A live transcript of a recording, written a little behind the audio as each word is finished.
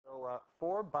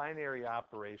for binary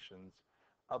operations,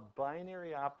 a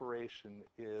binary operation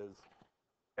is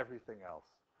everything else.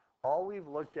 All we've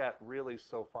looked at really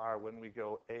so far when we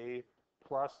go A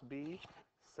plus B,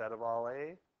 set of all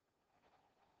A,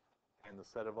 and the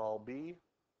set of all B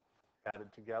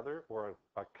added together, or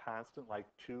a constant like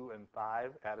 2 and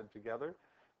 5 added together.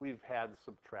 We've had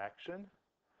subtraction.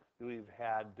 We've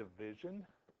had division.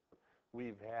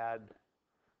 We've had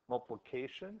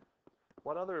multiplication.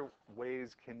 What other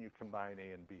ways can you combine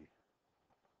A and B?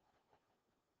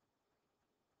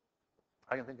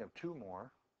 I can think of two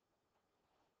more.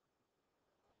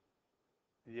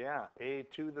 Yeah, A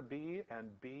to the B and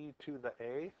B to the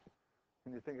A.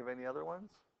 Can you think of any other ones?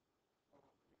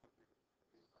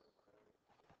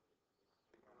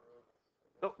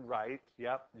 Oh, right,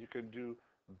 yep. You could do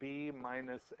B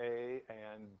minus A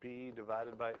and B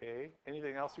divided by A.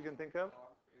 Anything else you can think of?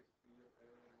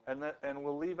 And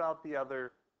we'll leave out the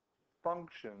other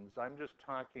functions. I'm just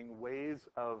talking ways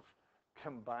of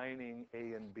combining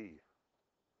A and B.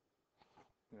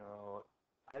 You know,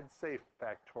 I'd say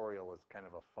factorial is kind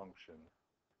of a function,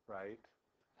 right?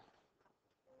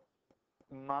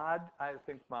 Mod, I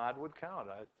think mod would count.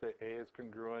 I'd say A is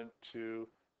congruent to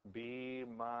B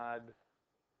mod,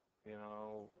 you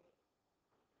know,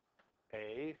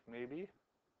 A, maybe.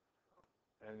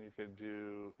 And you could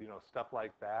do, you know, stuff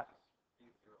like that.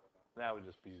 That would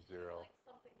just be 0. Like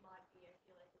something mod B, I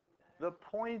feel like would be better. The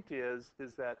point is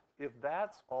that if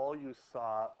that's all you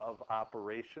saw of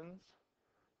operations,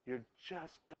 you're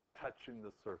just touching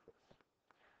the surface.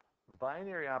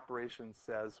 Binary operation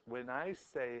says, when I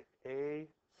say A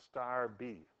star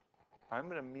B, I'm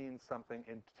going to mean something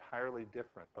entirely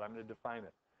different, but I'm going to define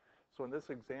it. So in this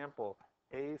example,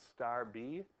 A star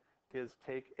B is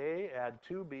take A, add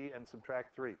 2B, and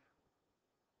subtract 3.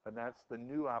 And that's the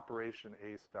new operation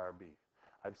A star B.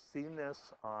 I've seen this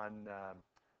on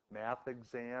math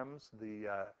exams, the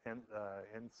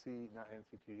not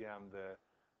NCTM,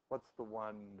 what's the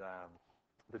one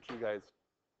that you guys,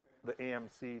 the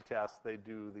AMC test, they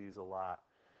do these a lot.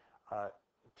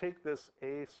 Take this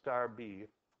A star B,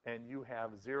 and you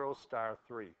have 0 star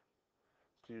 3.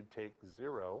 So you take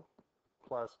 0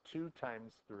 plus 2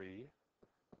 times 3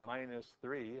 minus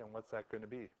 3, and what's that going to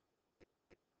be?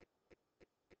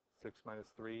 6 minus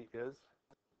 3 is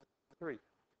 3. Did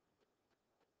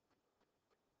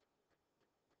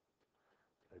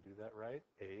I do that right?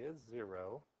 A is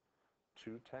 0,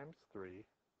 2 times 3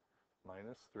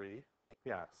 minus 3.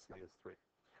 Yeah, C is 3.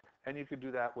 And you could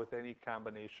do that with any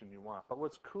combination you want. But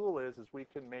what's cool is we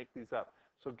can make these up.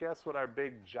 So guess what our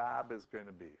big job is going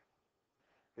to be?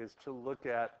 Is to look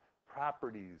at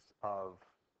properties of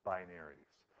binaries.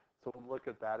 So we'll look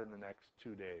at that in the next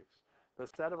 2 days. The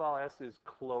set of all S is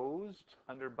closed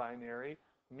under binary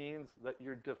means that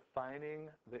you're defining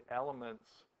the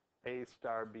elements A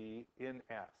star B in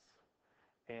S.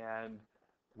 And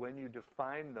when you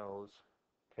define those,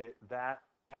 okay, that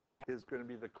is going to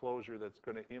be the closure that's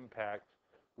going to impact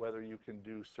whether you can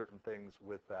do certain things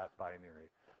with that binary.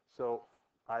 So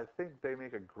I think they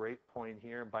make a great point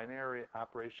here. Binary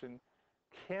operation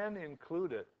can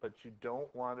include it, but you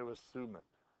don't want to assume it.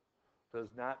 Does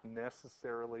not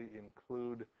necessarily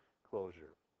include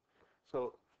closure.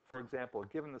 So, for example,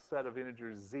 given the set of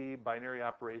integers z, binary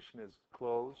operation is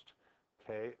closed,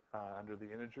 okay, under the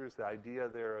integers. The idea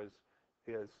there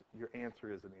is your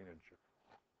answer is an integer.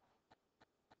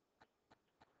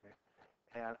 Okay.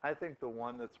 And I think the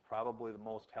one that's probably the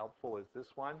most helpful is this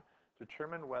one.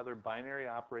 Determine whether binary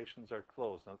operations are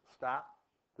closed. Now, stop.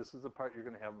 This is the part you're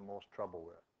going to have the most trouble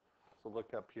with. So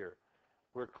look up here.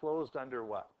 We're closed under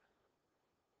what?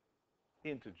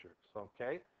 Integers,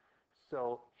 okay?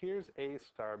 So here's A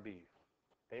star B.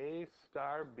 A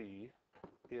star B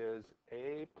is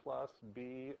A plus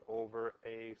B over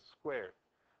A squared.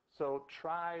 So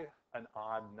try an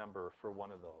odd number for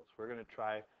one of those. We're going to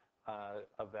try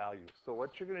a value. So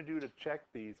what you're going to do to check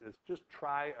these is just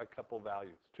try a couple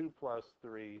values. 2 plus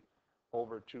 3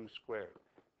 over 2 squared.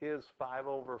 Is 5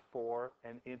 over 4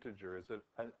 an integer? Is it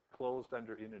closed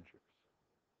under integers?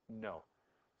 No.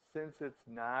 Since it's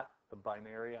not, the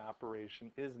binary operation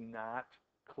is not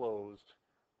closed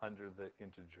under the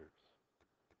integers.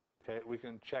 Okay, we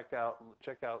can check out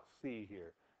C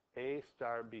here. A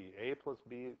star B, A plus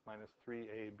B minus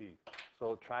 3AB.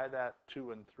 So try that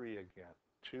 2 and 3 again.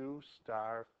 2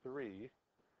 star 3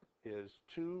 is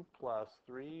 2 plus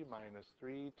 3 minus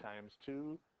 3 times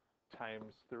 2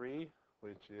 times 3,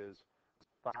 which is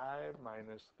 5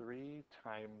 minus 3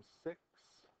 times 6.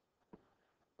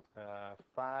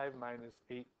 5 minus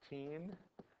 18,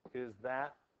 is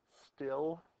that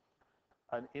still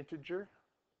an integer?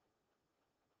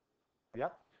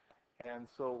 Yep. And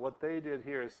so what they did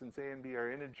here is since A and B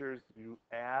are integers, you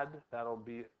add, that'll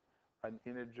be an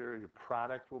integer. Your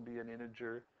product will be an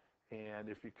integer. And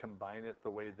if you combine it the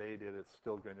way they did, it's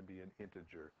still going to be an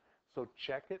integer. So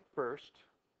check it first,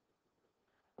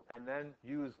 and then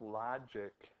use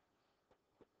logic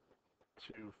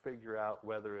to figure out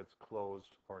whether it's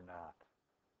closed or not.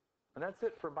 And that's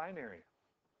it for binary.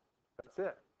 That's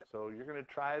it. So you're going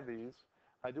to try these.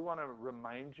 I do want to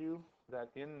remind you that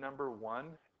in number 1,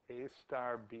 A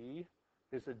star B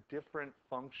is a different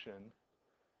function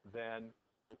than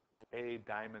A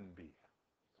diamond B.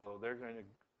 So they're going to,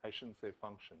 I shouldn't say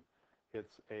function,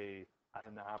 it's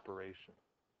an operation.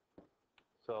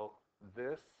 So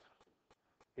this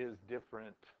is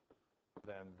different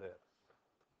than this.